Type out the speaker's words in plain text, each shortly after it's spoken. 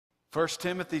First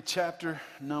Timothy chapter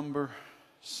number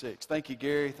 6. Thank you,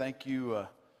 Gary. Thank you,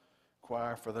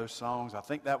 choir, for those songs. I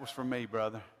think that was for me,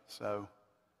 brother. So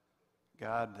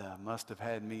God must have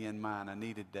had me in mind. I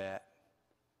needed that.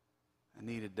 I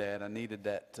needed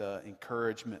that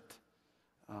encouragement.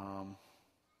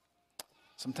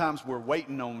 Sometimes we're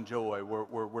waiting on joy.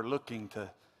 We're looking to,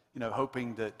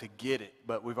 hoping to get it,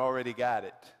 but we've already got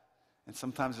it. And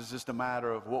sometimes it's just a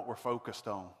matter of what we're focused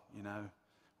on,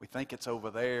 We think it's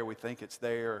over there, we think it's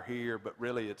there or here, but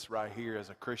really it's right here as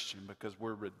a Christian because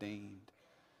we're redeemed.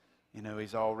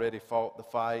 He's already fought the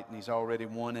fight and he's already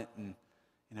won it, and,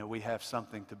 we have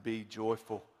something to be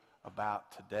joyful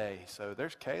about today. So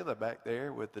there's Kayla back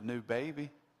there with the new baby.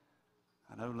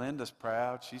 I know Linda's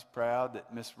proud. She's proud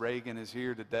that Miss Reagan is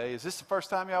here today. Is this the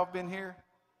first time y'all have been here?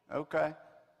 Okay.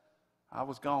 I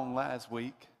was gone last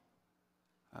week.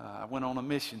 I went on a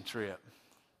mission trip.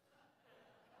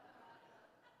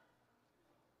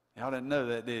 Y'all didn't know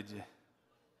that, did you?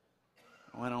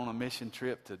 I went on a mission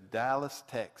trip to Dallas,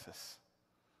 Texas.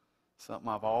 Something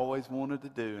I've always wanted to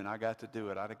do, and I got to do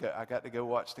it. I got to go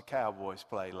watch the Cowboys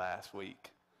play last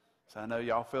week. So I know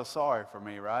y'all feel sorry for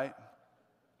me, right?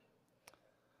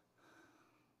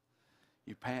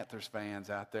 You Panthers fans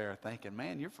out there are thinking,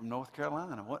 man, you're from North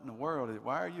Carolina. What in the world?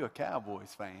 Why are you a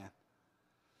Cowboys fan?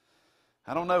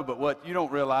 I don't know, but what you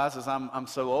don't realize is I'm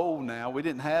so old now. We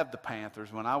didn't have the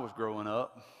Panthers when I was growing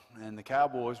up, and the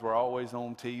Cowboys were always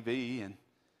on TV, and,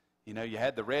 you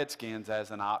had the Redskins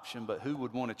as an option, but who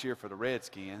would want to cheer for the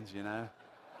Redskins,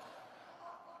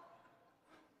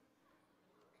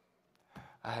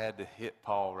 I had to hit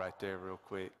Paul right there real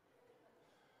quick.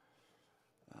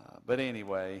 But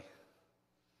anyway,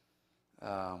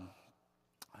 I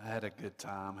had a good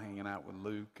time hanging out with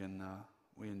Luke, and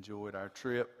we enjoyed our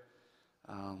trip.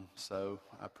 So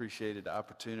I appreciated the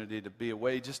opportunity to be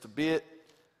away just a bit,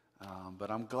 but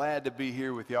I'm glad to be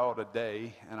here with y'all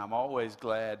today, and I'm always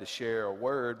glad to share a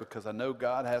word because I know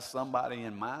God has somebody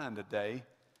in mind today.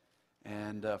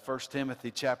 And 1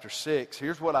 Timothy chapter 6,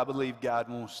 here's what I believe God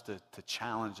wants to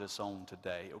challenge us on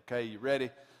today. Okay, you ready?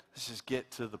 Let's just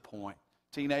get to the point.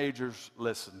 Teenagers,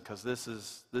 listen, because this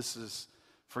is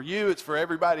for you, it's for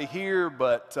everybody here,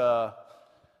 but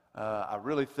I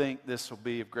really think this will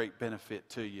be of great benefit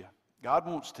to you. God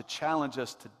wants to challenge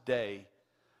us today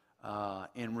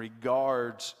in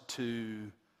regards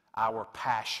to our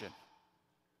passion.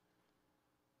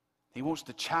 He wants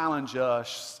to challenge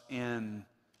us in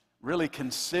really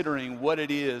considering what it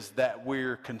is that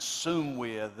we're consumed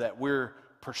with, that we're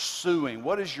pursuing.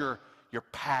 What is your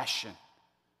passion?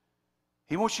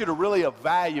 He wants you to really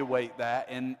evaluate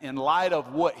that in light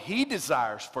of what He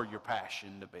desires for your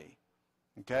passion to be.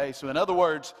 Okay, so in other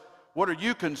words, what are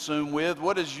you consumed with?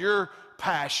 What is your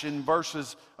passion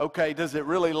versus, okay, does it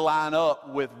really line up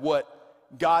with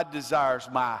what God desires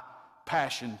my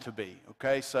passion to be?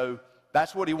 Okay, so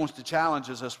that's what He wants to challenge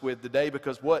us with today,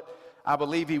 because what I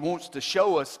believe He wants to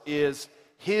show us is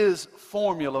His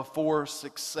formula for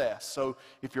success. So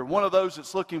if you're one of those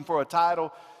that's looking for a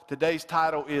title, today's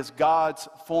title is God's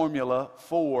Formula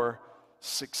for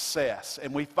Success.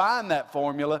 And we find that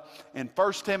formula in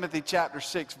 1 Timothy chapter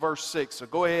 6, verse 6. So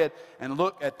go ahead and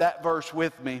look at that verse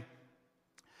with me.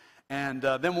 And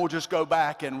then we'll just go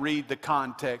back and read the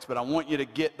context. But I want you to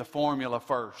get the formula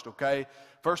first, okay?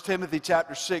 1 Timothy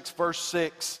chapter 6, verse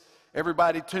 6.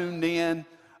 Everybody tuned in.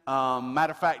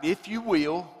 Matter of fact, if you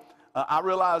will, I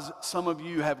realize some of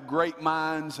you have great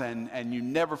minds and you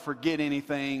never forget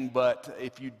anything, but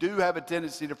if you do have a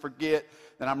tendency to forget,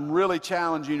 then I'm really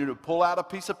challenging you to pull out a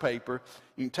piece of paper.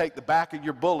 You can take the back of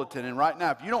your bulletin, and right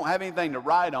now, if you don't have anything to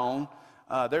write on,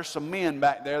 there's some men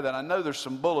back there that I know there's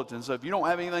some bulletins, so if you don't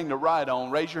have anything to write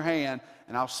on, raise your hand,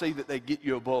 and I'll see that they get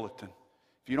you a bulletin.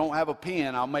 If you don't have a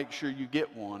pen, I'll make sure you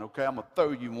get one, okay? I'm going to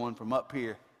throw you one from up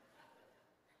here.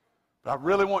 But I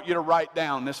really want you to write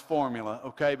down this formula,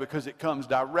 okay, because it comes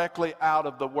directly out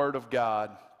of the Word of God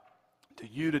to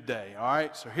you today, all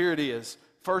right? So here it is.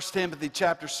 1 Timothy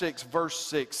chapter 6, verse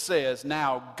 6 says,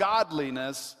 "Now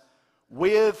godliness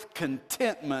with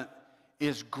contentment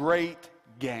is great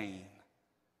gain."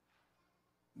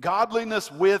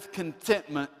 Godliness with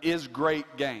contentment is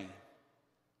great gain.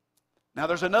 Now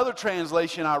there's another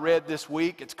translation I read this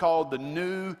week. It's called the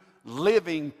New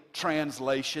Living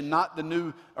Translation, not the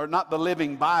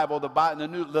Living Bible.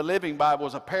 The Living Bible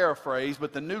is a paraphrase,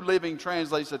 but the New Living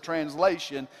translates the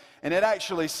translation, and it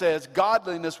actually says,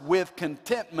 "Godliness with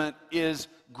contentment is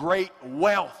great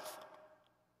wealth."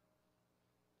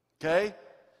 Okay?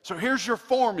 So here's your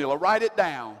formula. Write it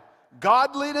down.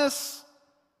 Godliness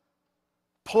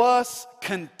plus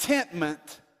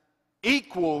contentment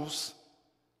equals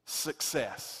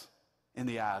success in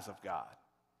the eyes of God.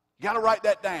 You got to write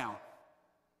that down.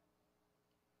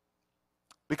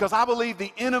 Because I believe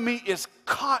the enemy is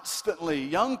constantly,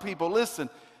 young people, listen,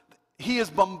 he is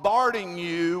bombarding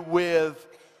you with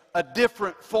a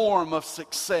different form of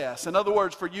success. In other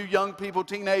words, for you young people,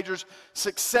 teenagers,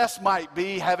 success might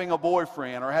be having a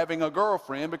boyfriend or having a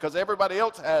girlfriend because everybody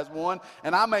else has one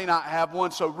and I may not have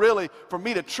one. So really, for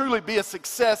me to truly be a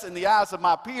success in the eyes of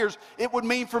my peers, it would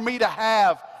mean for me to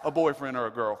have a boyfriend or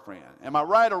a girlfriend. Am I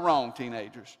right or wrong,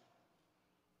 teenagers?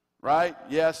 Right?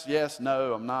 Yes, yes,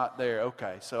 no, I'm not there.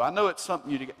 Okay, so I know it's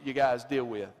something you guys deal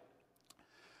with.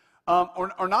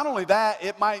 Or not only that,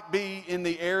 it might be in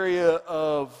the area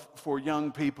of, for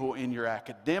young people, in your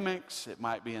academics. It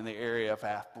might be in the area of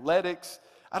athletics.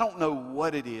 I don't know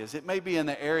what it is. It may be in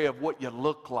the area of what you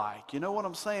look like. You know what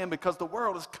I'm saying? Because the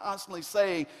world is constantly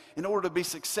saying, in order to be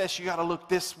success, you got to look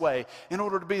this way. In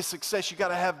order to be a success, you got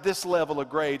to have this level of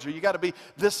grades, or you got to be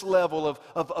this level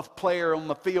of player on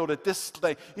the field at this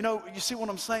thing. You know, you see what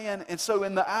I'm saying? And so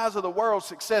in the eyes of the world,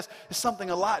 success is something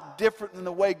a lot different than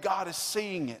the way God is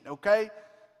seeing it, okay?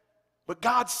 But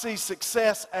God sees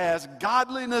success as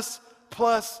godliness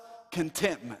plus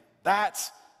contentment.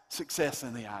 That's success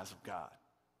in the eyes of God.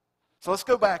 So let's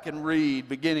go back and read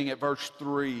beginning at verse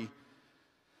 3. And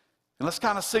let's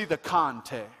kind of see the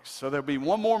context. So there'll be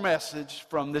one more message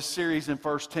from this series in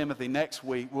 1 Timothy next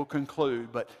week. We'll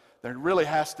conclude, but there really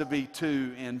has to be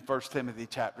two in 1 Timothy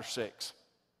chapter 6.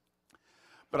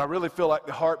 But I really feel like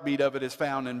the heartbeat of it is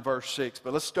found in verse 6.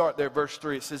 But let's start there, verse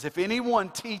 3. It says, if anyone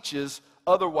teaches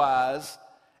otherwise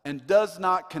and does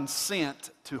not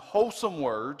consent to wholesome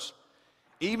words,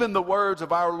 even the words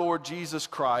of our Lord Jesus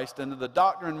Christ, and to the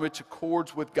doctrine which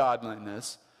accords with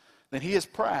godliness, then he is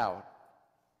proud,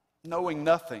 knowing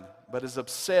nothing, but is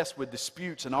obsessed with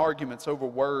disputes and arguments over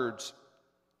words,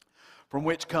 from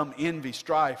which come envy,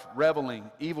 strife, reveling,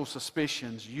 evil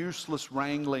suspicions, useless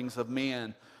wranglings of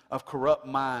men of corrupt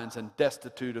minds and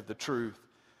destitute of the truth,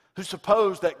 who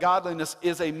suppose that godliness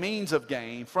is a means of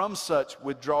gain. From such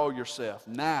withdraw yourself.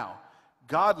 Now,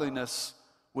 godliness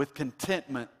with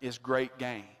contentment is great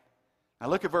gain. Now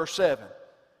look at verse 7.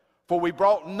 For we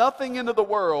brought nothing into the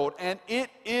world, and it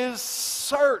is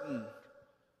certain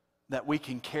that we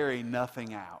can carry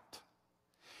nothing out.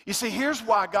 You see, here's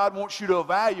why God wants you to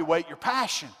evaluate your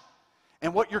passion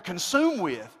and what you're consumed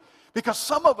with. Because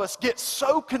some of us get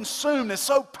so consumed and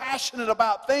so passionate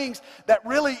about things that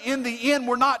really in the end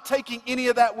we're not taking any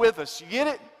of that with us. You get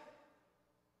it?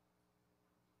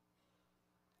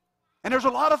 And there's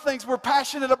a lot of things we're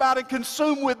passionate about and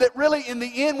consumed with that really in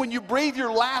the end, when you breathe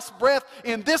your last breath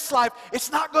in this life,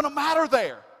 it's not going to matter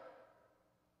there.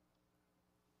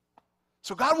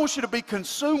 So God wants you to be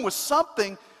consumed with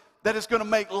something that is going to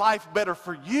make life better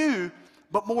for you,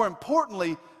 but more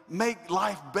importantly, make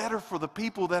life better for the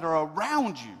people that are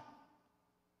around you.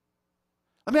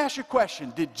 Let me ask you a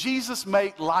question. Did Jesus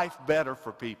make life better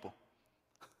for people?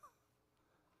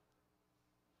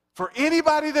 For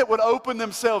anybody that would open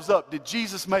themselves up, did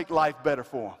Jesus make life better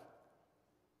for them?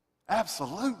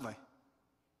 Absolutely.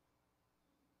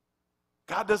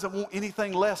 God doesn't want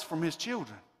anything less from his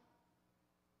children.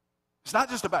 It's not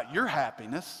just about your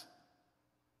happiness.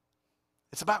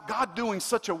 It's about God doing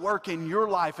such a work in your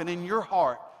life and in your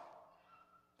heart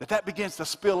that begins to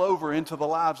spill over into the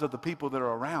lives of the people that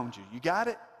are around you. You got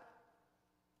it?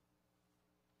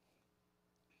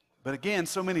 But again,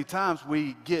 so many times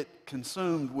we get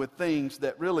consumed with things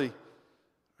that really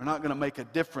are not going to make a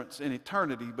difference in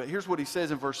eternity. But here's what he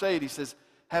says in verse 8. He says,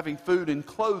 having food and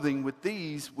clothing, with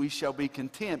these we shall be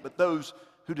content. But those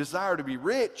who desire to be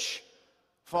rich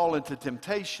fall into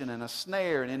temptation and a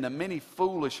snare and into many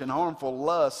foolish and harmful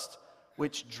lusts,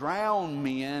 which drown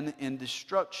men in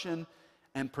destruction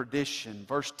and perdition.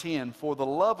 Verse 10, for the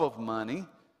love of money.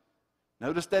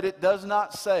 Notice that it does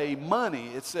not say money.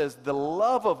 It says the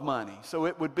love of money. So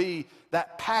it would be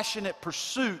that passionate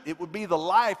pursuit. It would be the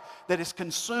life that is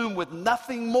consumed with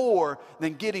nothing more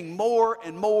than getting more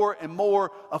and more and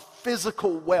more of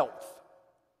physical wealth.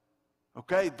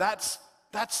 Okay,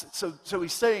 so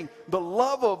he's saying the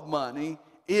love of money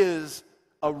is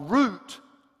a root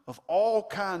of all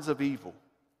kinds of evil,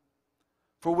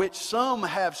 for which some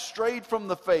have strayed from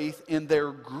the faith in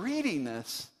their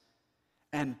greediness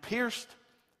and pierced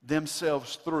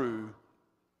themselves through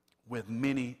with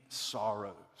many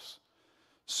sorrows.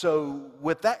 So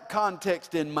with that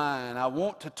context in mind, I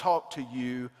want to talk to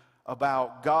you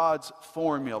about God's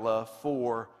formula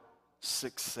for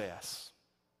success.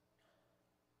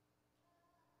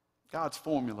 God's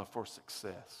formula for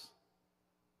success.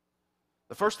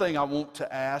 The first thing I want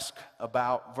to ask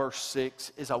about verse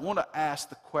 6 is I want to ask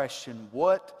the question,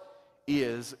 what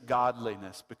is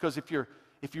godliness? Because if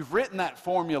you've written that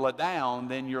formula down,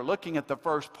 then you're looking at the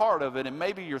first part of it, and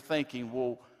maybe you're thinking,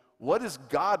 well, what is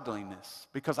godliness?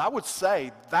 Because I would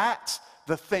say that's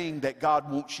the thing that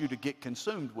God wants you to get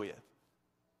consumed with.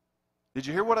 Did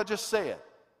you hear what I just said?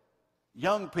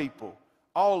 Young people,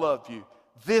 all of you,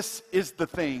 this is the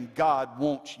thing God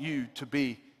wants you to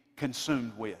be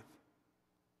consumed with.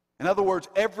 In other words,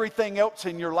 everything else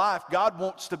in your life, God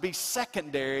wants to be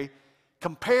secondary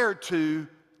compared to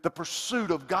the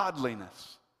pursuit of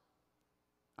godliness.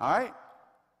 All right?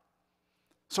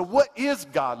 So what is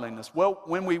godliness? Well,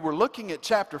 when we were looking at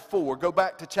chapter 4, go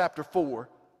back to chapter 4.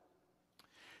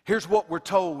 Here's what we're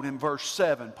told in verse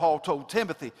 7. Paul told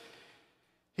Timothy,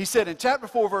 he said in chapter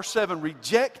 4, verse 7,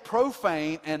 reject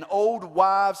profane and old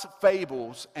wives'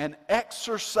 fables and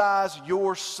exercise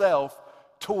yourself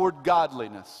toward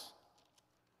godliness.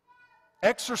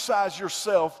 Exercise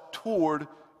yourself toward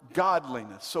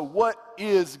godliness. So what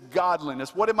is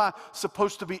godliness? What am I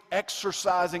supposed to be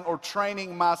exercising or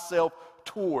training myself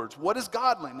towards? What is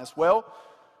godliness? Well,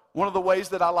 one of the ways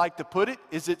that I like to put it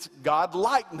is it's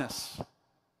God-likeness.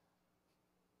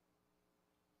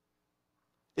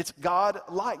 It's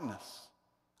God-likeness.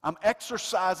 I'm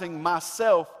exercising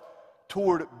myself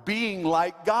toward being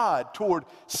like God, toward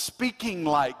speaking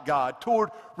like God, toward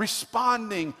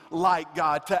responding like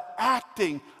God, to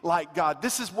acting like God.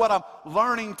 This is what I'm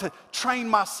learning to train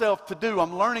myself to do.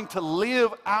 I'm learning to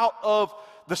live out of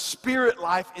the spirit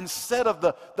life instead of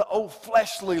the old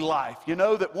fleshly life, you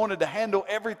know, that wanted to handle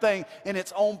everything in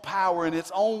its own power, in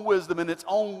its own wisdom, in its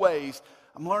own ways.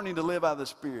 I'm learning to live out of the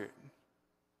Spirit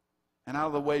and out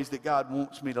of the ways that God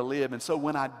wants me to live. And so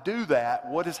when I do that,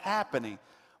 what is happening?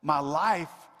 My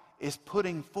life is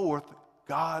putting forth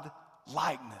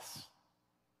God-likeness.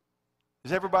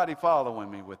 Is everybody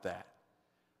following me with that?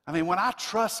 I mean, when I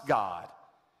trust God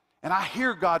and I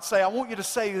hear God say, I want you to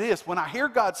say this. When I hear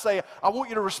God say, I want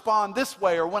you to respond this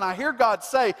way. Or when I hear God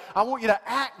say, I want you to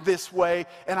act this way,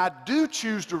 and I do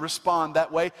choose to respond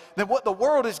that way, then what the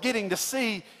world is getting to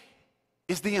see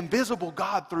is the invisible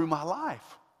God through my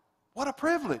life. What a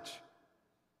privilege.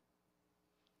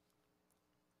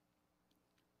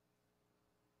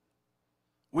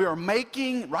 We are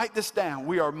making, write this down,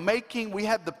 we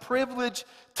have the privilege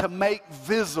to make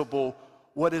visible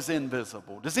what is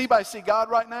invisible. Does anybody see God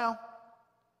right now?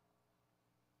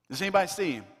 Does anybody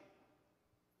see Him?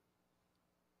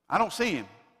 I don't see Him.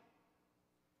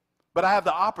 But I have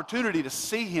the opportunity to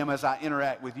see Him as I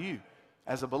interact with you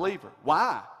as a believer.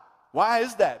 Why? Why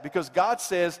is that? Because God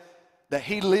says that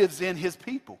He lives in His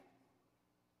people.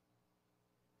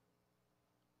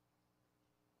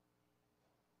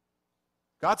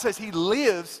 God says He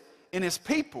lives in His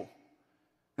people.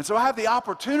 And so I have the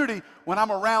opportunity when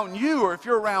I'm around you, or if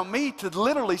you're around me, to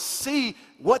literally see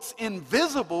what's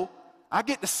invisible. I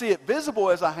get to see it visible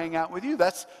as I hang out with you.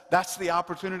 That's the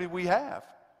opportunity we have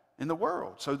in the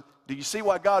world. So do you see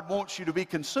why God wants you to be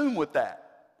consumed with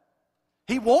that?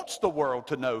 He wants the world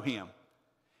to know Him.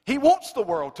 He wants the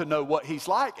world to know what He's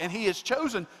like, and He has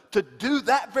chosen to do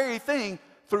that very thing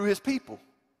through His people.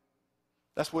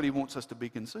 That's what He wants us to be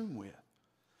consumed with.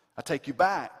 I take you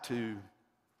back to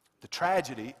the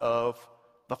tragedy of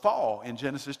the fall in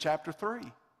Genesis chapter 3.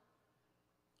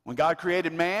 When God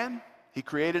created man, He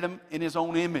created him in His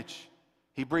own image.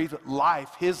 He breathed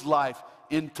life, His life,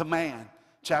 into man.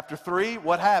 Chapter 3,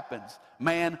 what happens?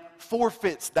 Man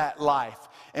forfeits that life.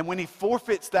 And when he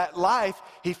forfeits that life,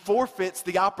 he forfeits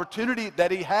the opportunity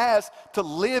that he has to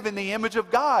live in the image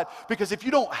of God. Because if you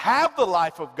don't have the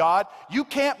life of God, you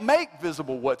can't make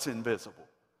visible what's invisible.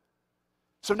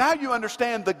 So now you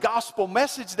understand the gospel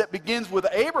message that begins with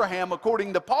Abraham,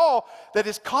 according to Paul, that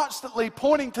is constantly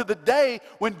pointing to the day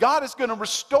when God is going to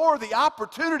restore the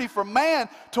opportunity for man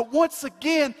to once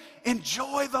again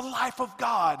enjoy the life of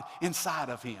God inside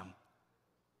of him.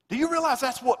 Do you realize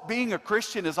that's what being a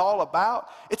Christian is all about?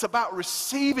 It's about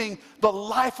receiving the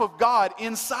life of God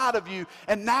inside of you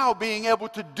and now being able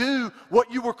to do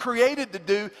what you were created to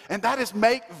do, and that is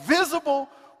make visible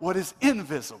what is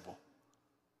invisible.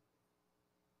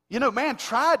 You know, man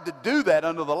tried to do that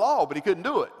under the law, but he couldn't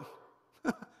do it.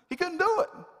 He couldn't do it.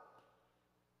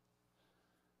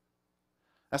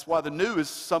 That's why the new is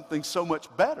something so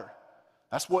much better.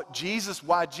 That's what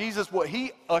what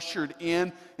He ushered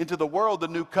into the world, the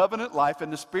new covenant life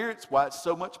and the Spirit's why it's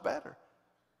so much better.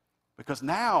 Because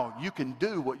now you can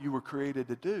do what you were created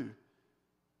to do,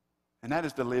 and that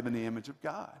is to live in the image of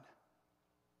God.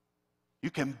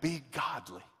 You can be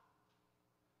godly.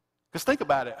 Because think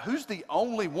about it, who's the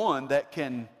only one that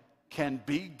can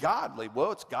be godly?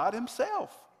 Well, it's God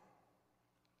Himself.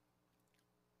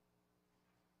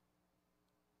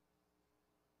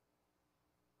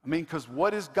 I mean, because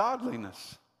what is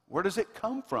godliness? Where does it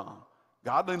come from?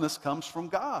 Godliness comes from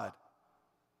God.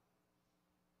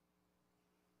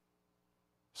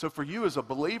 So for you as a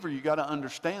believer, you got to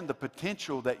understand the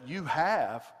potential that you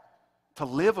have to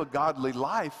live a godly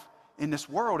life in this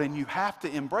world, and you have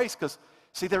to embrace, because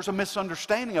see, there's a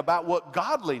misunderstanding about what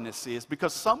godliness is,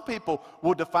 because some people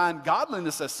will define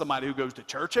godliness as somebody who goes to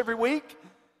church every week.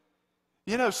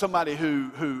 You know, somebody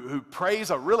who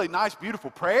prays a really nice, beautiful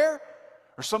prayer,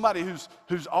 or somebody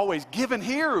who's always giving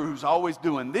here, or who's always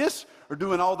doing this, or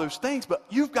doing all those things. But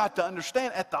you've got to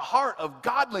understand, at the heart of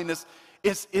godliness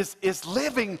is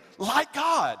living like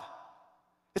God.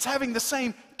 It's having the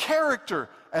same character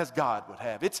as God would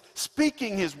have. It's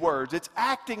speaking His words. It's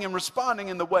acting and responding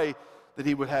in the way that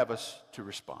He would have us to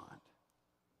respond.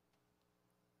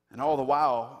 And all the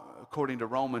while, according to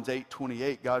Romans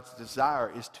 8:28, God's desire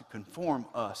is to conform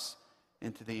us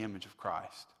into the image of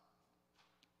Christ.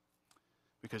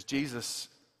 Because Jesus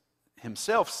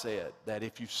Himself said that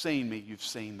if you've seen me, you've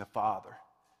seen the Father.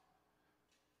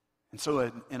 And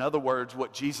so, in other words,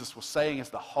 what Jesus was saying is,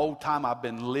 the whole time I've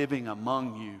been living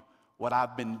among you, what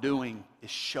I've been doing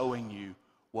is showing you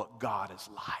what God is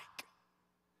like.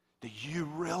 Do you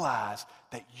realize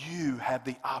that you have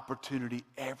the opportunity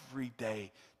every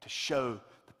day to show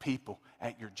the people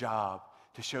at your job,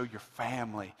 to show your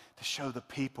family, to show the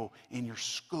people in your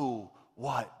school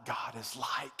what God is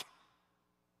like?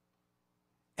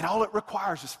 And all it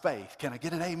requires is faith. Can I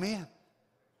get an amen?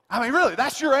 I mean, really,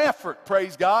 that's your effort,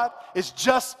 praise God, is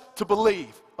just to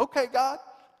believe. Okay, God,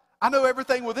 I know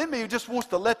everything within me just wants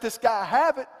to let this guy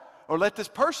have it or let this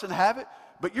person have it,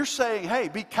 but you're saying, hey,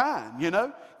 be kind, you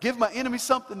know. Give my enemies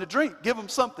something to drink. Give them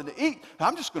something to eat.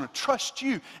 I'm just going to trust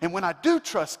you. And when I do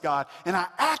trust God and I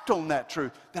act on that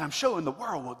truth, then I'm showing the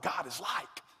world what God is like.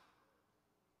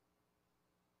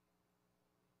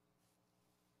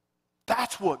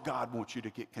 That's what God wants you to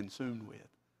get consumed with.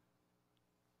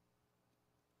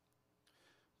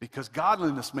 Because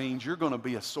godliness means you're going to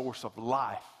be a source of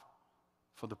life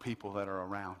for the people that are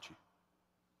around you.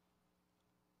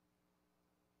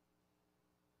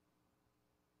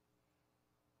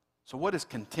 So what is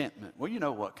contentment? Well, you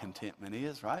know what contentment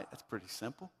is, right? That's pretty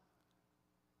simple.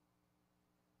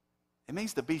 It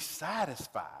means to be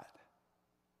satisfied.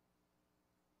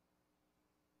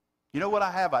 You know what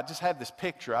I have? I just have this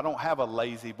picture. I don't have a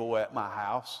lazy boy at my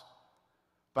house.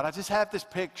 But I just have this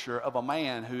picture of a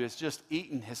man who is just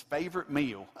eating his favorite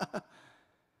meal.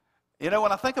 You know,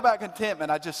 when I think about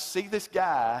contentment, I just see this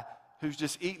guy who's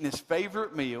just eating his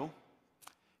favorite meal.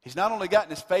 He's not only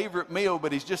gotten his favorite meal,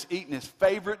 but he's just eating his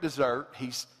favorite dessert.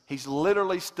 He's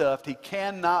literally stuffed. He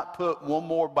cannot put one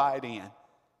more bite in.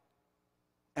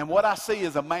 And what I see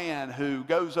is a man who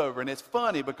goes over, and it's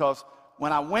funny because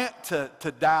when I went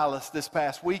to Dallas this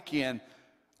past weekend,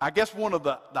 I guess one of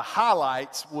the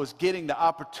highlights was getting the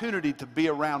opportunity to be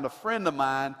around a friend of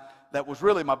mine that was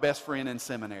really my best friend in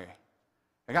seminary.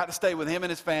 I got to stay with him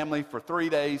and his family for 3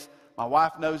 days. My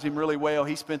wife knows him really well.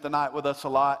 He spent the night with us a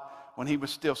lot when he was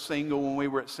still single when we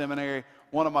were at seminary.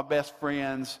 One of my best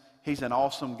friends. He's an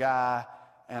awesome guy,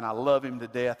 and I love him to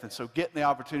death. And so getting the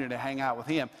opportunity to hang out with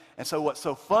him. And so what's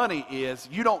so funny is,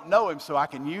 you don't know him, so I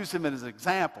can use him as an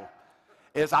example,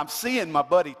 is I'm seeing my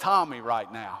buddy Tommy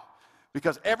right now.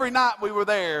 Because every night we were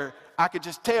there, I could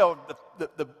just tell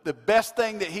the best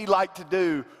thing that he liked to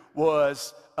do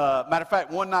was, matter of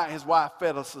fact, one night his wife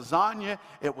fed us lasagna.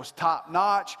 It was top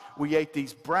notch. We ate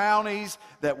these brownies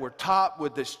that were topped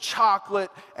with this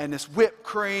chocolate and this whipped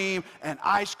cream and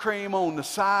ice cream on the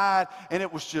side. And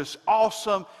it was just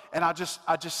awesome. And I just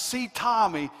see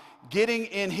Tommy getting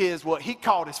in his, what he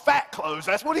called his fat clothes.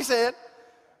 That's what he said.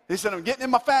 He said, I'm getting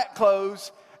in my fat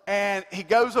clothes. And he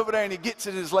goes over there and he gets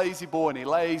in his lazy boy and he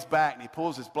lays back and he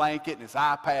pulls his blanket and his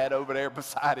iPad over there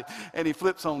beside him and he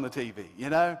flips on the TV, you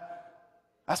know?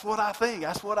 That's what I think.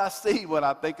 That's what I see when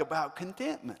I think about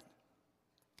contentment.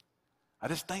 I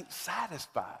just think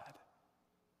satisfied.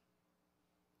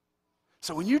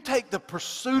 So when you take the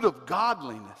pursuit of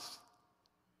godliness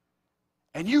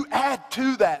and you add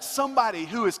to that somebody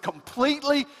who is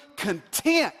completely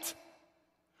content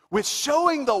with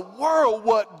showing the world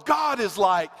what God is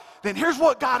like, then here's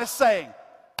what God is saying.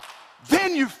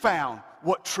 Then you found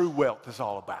what true wealth is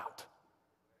all about.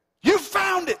 You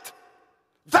found it.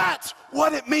 That's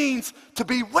what it means to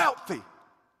be wealthy.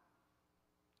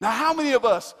 Now, how many of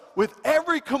us, with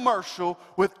every commercial,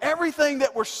 with everything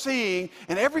that we're seeing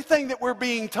and everything that we're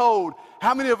being told,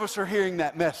 how many of us are hearing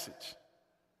that message?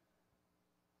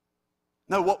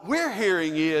 No, what we're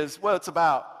hearing is, well, it's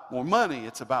about more money,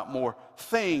 it's about more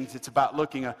things, it's about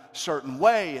looking a certain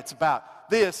way, it's about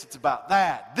this, it's about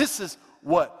that. This is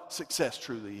what success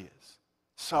truly is.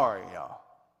 Sorry, y'all.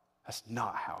 That's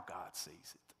not how God sees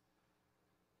it.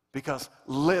 Because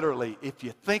literally, if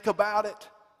you think about it,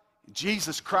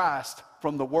 Jesus Christ,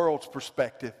 from the world's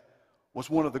perspective, was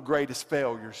one of the greatest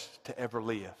failures to ever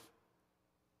live.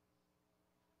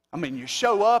 I mean, you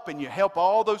show up and you help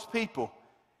all those people,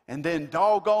 and then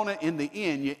doggone it, in the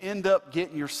end, you end up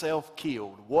getting yourself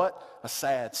killed. What a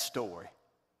sad story.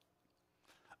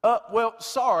 Well,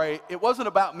 sorry, it wasn't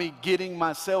about me getting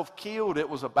myself killed. It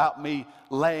was about me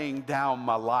laying down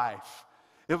my life.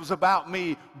 It was about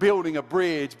me building a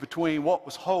bridge between what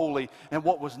was holy and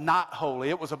what was not holy.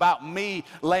 It was about me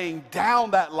laying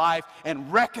down that life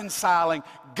and reconciling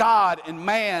God and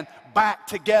man back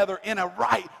together in a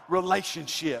right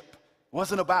relationship. It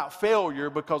wasn't about failure,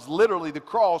 because literally the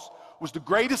cross was the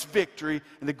greatest victory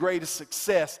and the greatest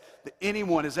success that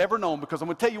anyone has ever known. Because I'm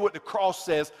going to tell you what the cross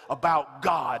says about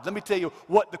God. Let me tell you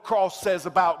what the cross says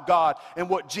about God and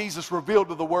what Jesus revealed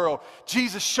to the world.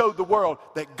 Jesus showed the world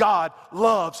that God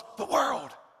loves the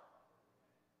world.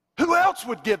 Who else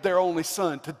would give their only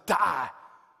son to die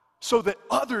so that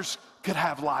others could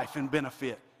have life and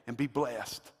benefit and be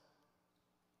blessed?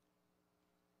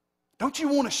 Don't you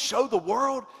want to show the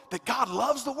world that God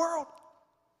loves the world?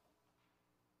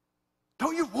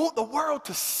 Don't you want the world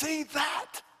to see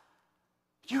that?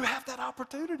 You have that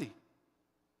opportunity.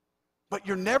 But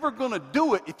you're never going to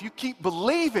do it if you keep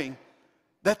believing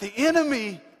that the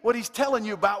enemy, what he's telling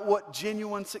you about what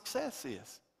genuine success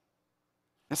is.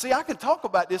 And see, I can talk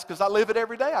about this because I live it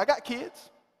every day. I got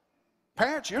kids.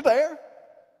 Parents, you're there.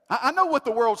 I know what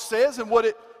the world says and what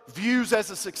it views as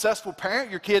a successful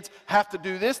parent. Your kids have to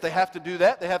do this, they have to do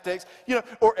that, they have to,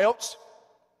 or else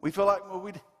we feel like, well,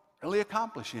 we didn't really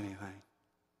accomplish anything.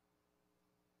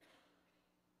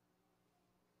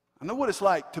 I know what it's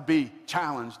like to be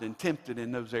challenged and tempted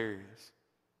in those areas.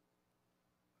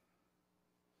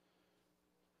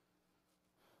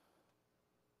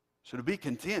 So to be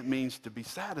content means to be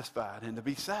satisfied, and to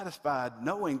be satisfied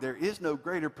knowing there is no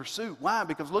greater pursuit. Why?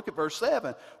 Because look at verse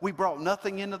 7. We brought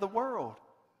nothing into the world.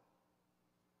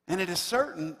 And it is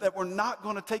certain that we're not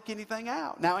going to take anything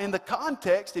out. Now, in the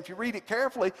context, if you read it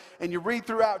carefully and you read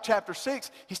throughout chapter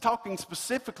 6, he's talking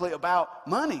specifically about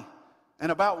money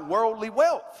and about worldly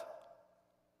wealth.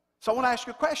 So I want to ask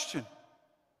you a question.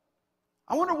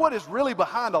 I wonder what is really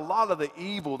behind a lot of the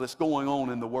evil that's going on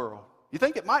in the world. You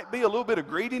think it might be a little bit of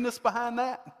greediness behind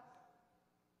that?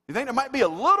 You think there might be a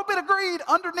little bit of greed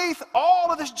underneath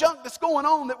all of this junk that's going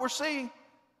on that we're seeing?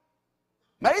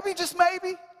 Maybe, just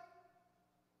maybe.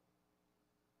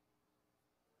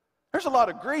 There's a lot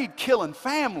of greed killing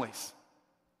families.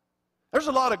 There's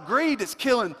a lot of greed that's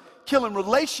killing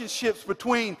relationships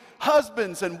between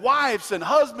husbands and wives and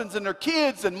husbands and their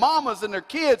kids and mamas and their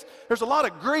kids. There's a lot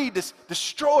of greed that's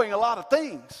destroying a lot of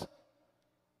things.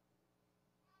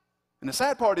 And the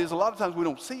sad part is a lot of times we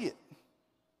don't see it.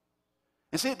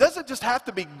 And see, it doesn't just have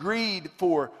to be greed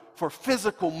for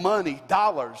physical money,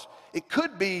 dollars. It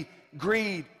could be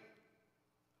greed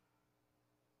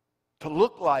to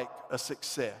look like a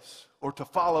success or to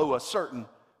follow a certain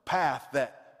path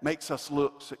that makes us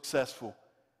look successful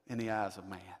in the eyes of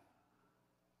man.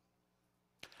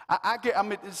 I'm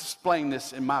mean, explain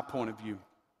this in my point of view.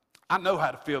 I know how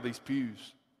to fill these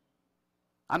pews.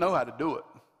 I know how to do it.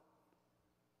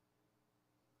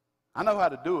 I know how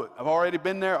to do it. I've already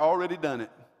been there, already done it.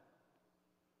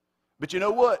 But you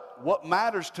know what? What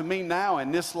matters to me now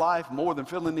in this life more than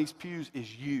filling these pews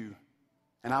is you.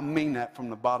 And I mean that from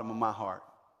the bottom of my heart.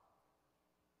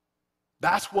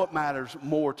 That's what matters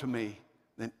more to me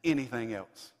than anything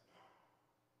else.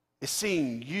 Is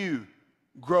seeing you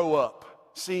grow up,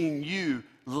 seeing you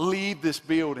leave this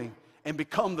building and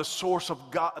become the source of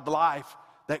God, life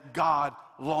that God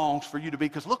longs for you to be.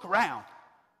 Because look around.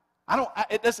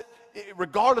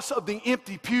 Regardless of the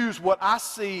empty pews, what I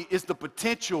see is the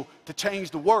potential to change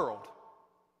the world.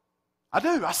 I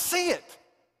do. I see it.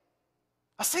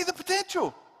 I see the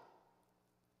potential.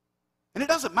 And it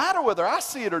doesn't matter whether I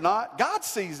see it or not. God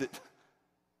sees it.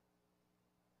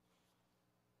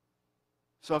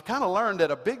 So I've kind of learned that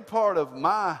a big part of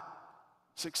my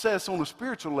success on a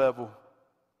spiritual level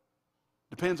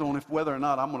depends on whether or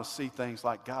not I'm going to see things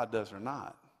like God does or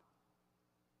not.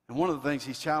 And one of the things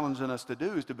he's challenging us to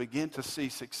do is to begin to see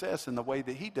success in the way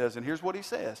that he does. And here's what he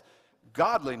says.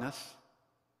 Godliness,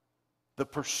 the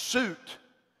pursuit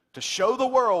to show the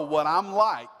world what I'm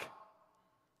like,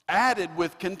 added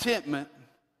with contentment,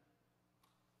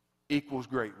 equals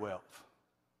great wealth.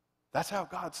 That's how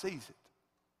God sees it.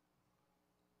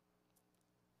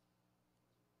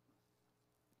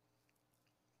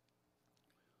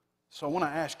 So I want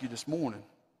to ask you this morning,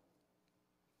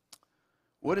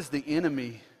 what is the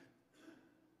enemy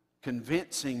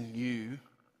convincing you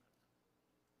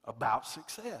about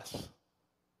success?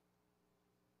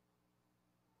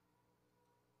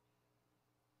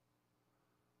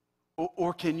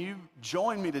 Or can you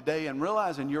join me today in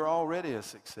realizing you're already a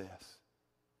success?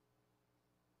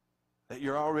 That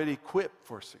you're already equipped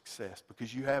for success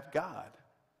because you have God.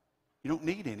 You don't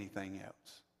need anything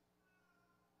else.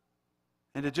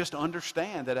 And to just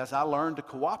understand that as I learn to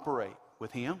cooperate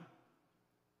with Him,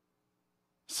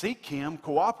 seek Him,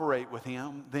 cooperate with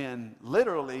Him, then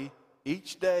literally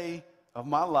each day of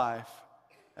my life,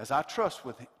 as I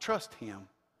trust Him,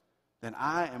 then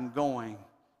I am going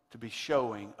to be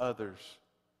showing others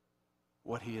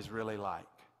what He is really like.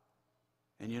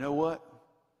 And you know what?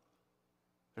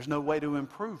 There's no way to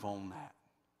improve on that.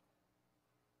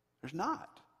 There's not.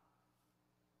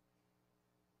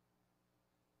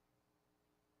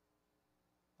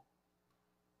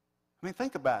 I mean,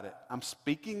 think about it. I'm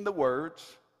speaking the words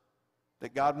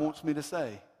that God wants me to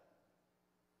say.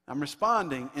 I'm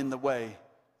responding in the way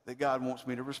that God wants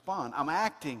me to respond. I'm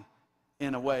acting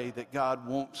in a way that God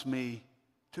wants me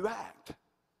to act.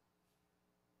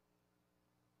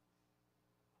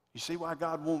 You see why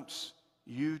God wants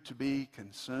you to be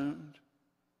consumed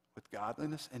with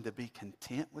godliness and to be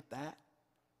content with that?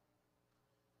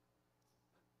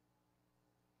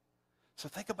 So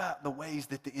think about the ways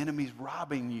that the enemy's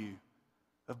robbing you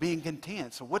of being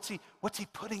content. So what's he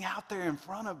putting out there in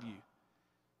front of you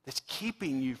that's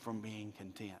keeping you from being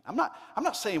content? I'm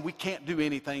not saying we can't do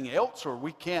anything else or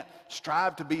we can't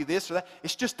strive to be this or that.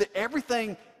 It's just that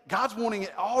everything, God's wanting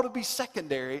it all to be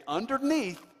secondary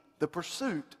underneath the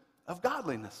pursuit of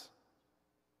godliness.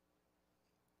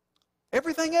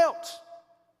 Everything else,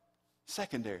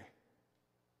 secondary.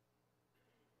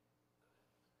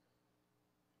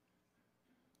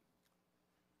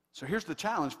 So here's the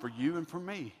challenge for you and for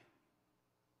me.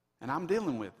 And I'm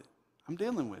dealing with it.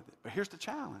 But here's the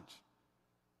challenge.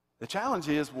 The challenge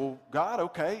is, well, God,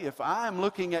 okay, if I'm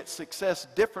looking at success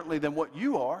differently than what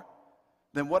you are,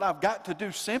 then what I've got to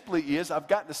do simply is I've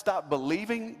got to stop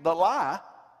believing the lie,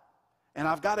 and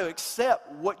I've got to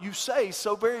accept what you say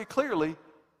so very clearly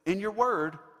in your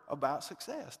word about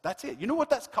success. That's it. You know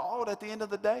what that's called at the end of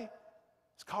the day?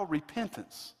 It's called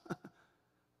repentance.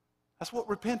 That's what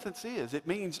repentance is. It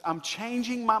means I'm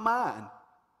changing my mind.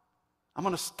 I'm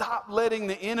going to stop letting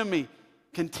the enemy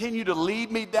continue to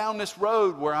lead me down this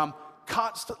road where I'm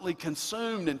constantly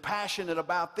consumed and passionate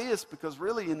about this, because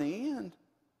really in the end,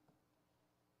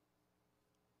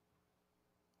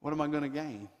 what am I going to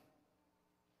gain?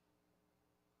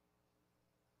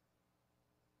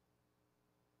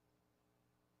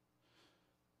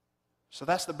 So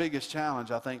that's the biggest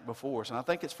challenge, I think, before us. And I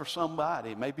think it's for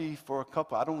somebody, maybe for a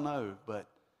couple, I don't know. But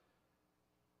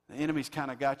the enemy's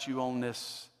kind of got you on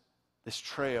this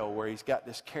trail where he's got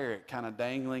this carrot kind of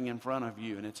dangling in front of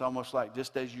you. And it's almost like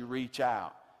just as you reach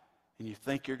out and you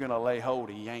think you're going to lay hold,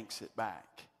 he yanks it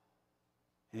back.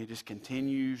 And he just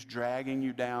continues dragging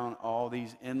you down all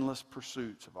these endless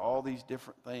pursuits of all these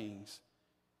different things.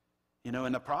 You know,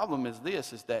 and the problem is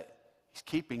this, is that he's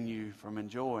keeping you from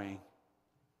enjoying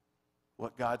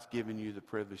what God's given you the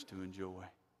privilege to enjoy.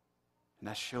 And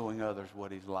that's showing others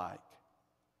what he's like.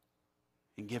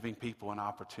 And giving people an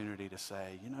opportunity to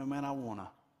say, you know, man, I want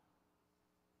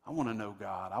to know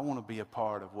God. I want to be a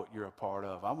part of what you're a part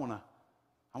of. I want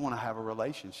to have a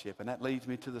relationship. And that leads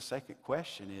me to the second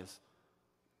question is,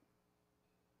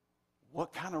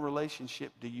 what kind of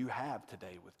relationship do you have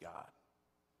today with God?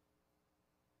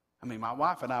 I mean, my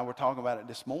wife and I were talking about it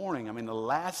this morning. I mean, the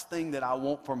last thing that I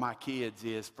want for my kids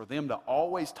is for them to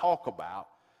always talk about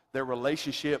their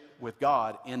relationship with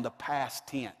God in the past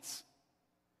tense.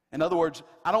 In other words,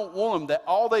 I don't want them that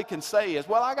all they can say is,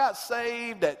 well, I got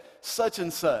saved at such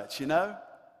and such, you know?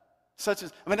 I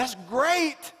mean, that's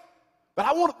great, but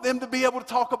I want them to be able to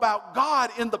talk about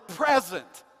God in the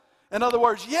present. In other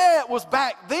words, yeah, it was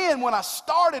back then when I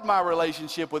started my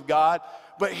relationship with God,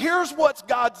 but here's what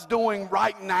God's doing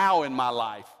right now in my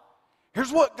life.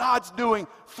 Here's what God's doing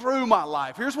through my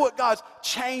life. Here's what God's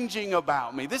changing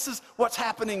about me. This is what's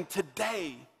happening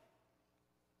today.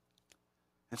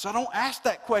 And so I don't ask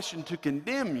that question to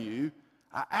condemn you.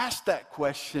 I ask that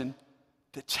question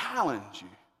to challenge you,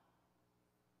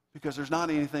 because there's not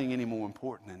anything any more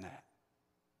important than that.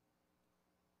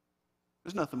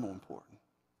 There's nothing more important.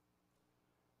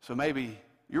 So maybe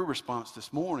your response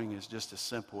this morning is just as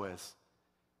simple as,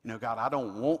 you know, God, I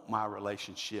don't want my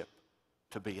relationship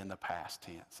to be in the past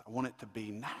tense. I want it to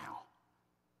be now.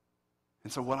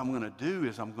 And so what I'm going to do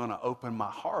is I'm going to open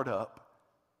my heart up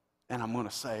and I'm going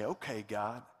to say, okay,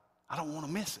 God, I don't want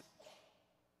to miss it.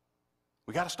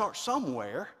 We got to start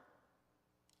somewhere,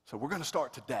 so we're going to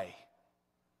start today.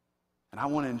 And I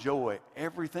want to enjoy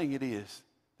everything it is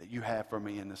that you have for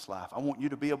me in this life. I want you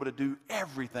to be able to do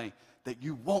everything that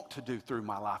you want to do through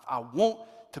my life. I want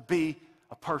to be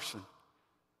a person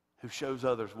who shows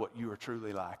others what you are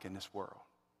truly like in this world.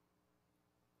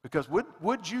 Because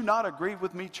would you not agree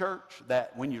with me, church,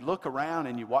 that when you look around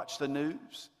and you watch the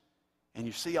news and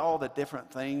you see all the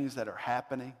different things that are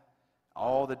happening,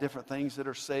 all the different things that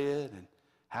are said and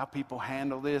how people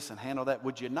handle this and handle that,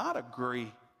 would you not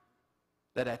agree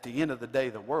that at the end of the day,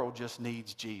 the world just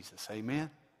needs Jesus? Amen?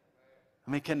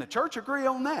 I mean, can the church agree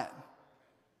on that?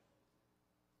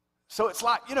 So it's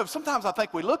like, sometimes I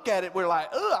think we look at it, we're like,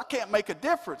 oh, I can't make a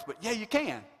difference. But yeah, you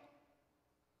can.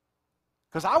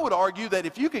 Because I would argue that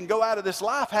if you can go out of this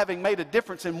life having made a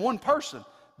difference in one person,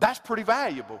 that's pretty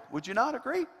valuable. Would you not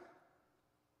agree?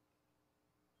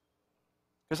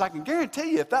 Because I can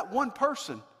guarantee you, if that one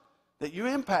person that you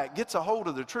impact gets a hold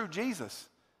of the true Jesus,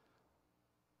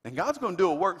 then God's going to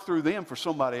do a work through them for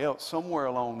somebody else somewhere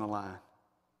along the line.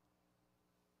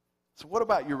 So what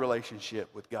about your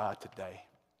relationship with God today?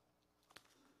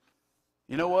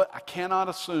 You know what? I cannot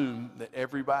assume that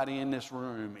everybody in this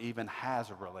room even has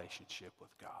a relationship with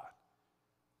God.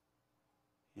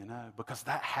 Because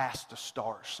that has to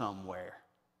start somewhere,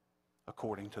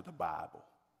 according to the Bible.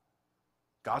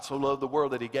 God so loved the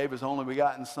world that he gave his only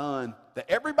begotten Son that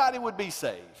everybody would be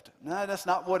saved. No, that's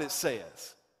not what it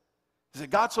says. It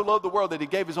said God so loved the world that he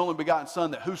gave his only begotten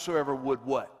Son that whosoever would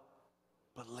what?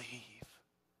 Believe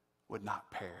would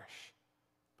not perish,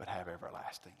 but have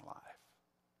everlasting life.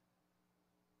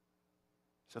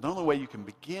 So the only way you can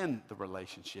begin the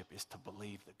relationship is to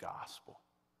believe the gospel,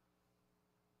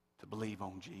 to believe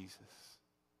on Jesus,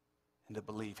 and to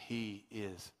believe he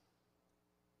is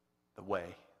the way,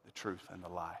 the truth, and the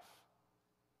life.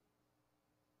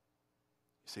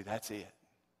 You see, that's it.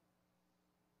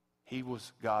 He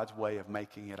was God's way of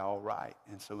making it all right.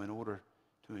 And so in order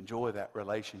to enjoy that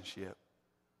relationship,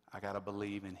 I got to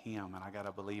believe in him, and I got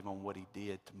to believe on what he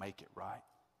did to make it right.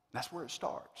 And that's where it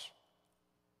starts.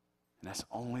 And that's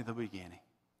only the beginning.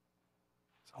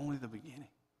 It's only the beginning.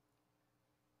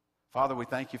 Father, we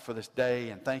thank you for this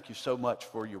day, and thank you so much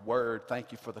for your word.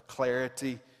 Thank you for the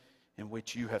clarity in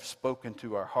which you have spoken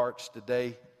to our hearts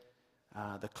today,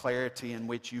 the clarity in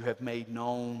which you have made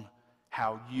known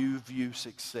how you view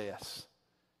success.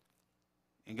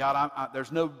 And God,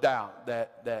 there's no doubt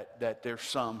that there's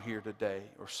some here today,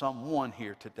 or someone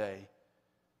here today,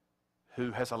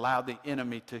 who has allowed the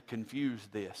enemy to confuse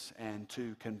this and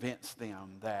to convince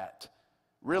them that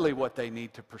really what they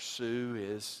need to pursue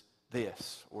is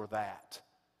this or that.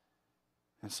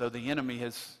 And so the enemy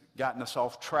has gotten us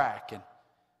off track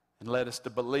and led us to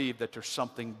believe that there's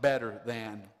something better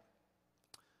than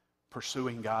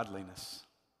pursuing godliness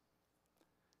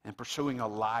and pursuing a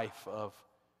life of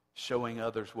showing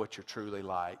others what you're truly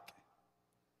like,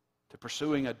 to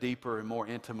pursuing a deeper and more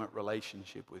intimate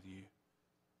relationship with you.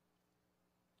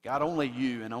 God, only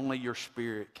you and only your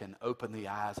Spirit can open the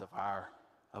eyes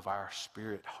of our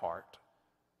spirit heart.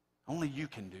 Only you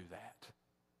can do that.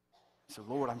 So,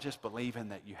 Lord, I'm just believing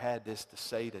that you had this to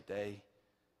say today.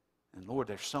 And, Lord,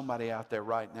 there's somebody out there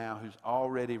right now who's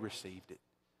already received it.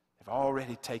 They've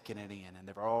already taken it in, and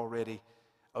they've already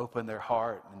opened their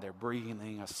heart, and they're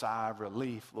breathing a sigh of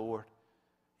relief, Lord,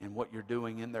 in what you're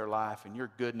doing in their life and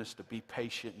your goodness to be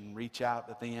patient and reach out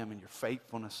to them and your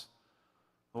faithfulness.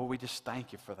 Lord, we just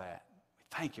thank you for that. We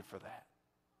thank you for that.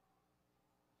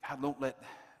 God,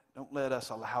 don't let us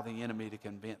allow the enemy to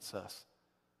convince us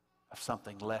of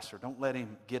something lesser. Don't let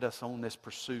him get us on this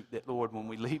pursuit that, Lord, when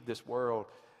we leave this world,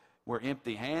 we're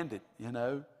empty-handed,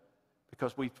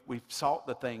 because we've sought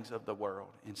the things of the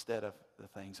world instead of the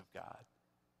things of God.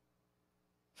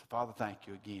 So, Father, thank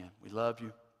you again. We love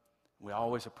you. We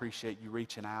always appreciate you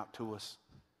reaching out to us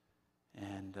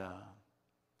and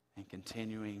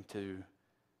continuing to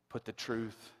put the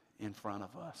truth in front of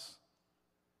us.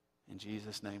 In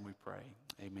Jesus' name we pray.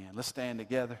 Amen. Let's stand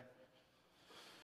together.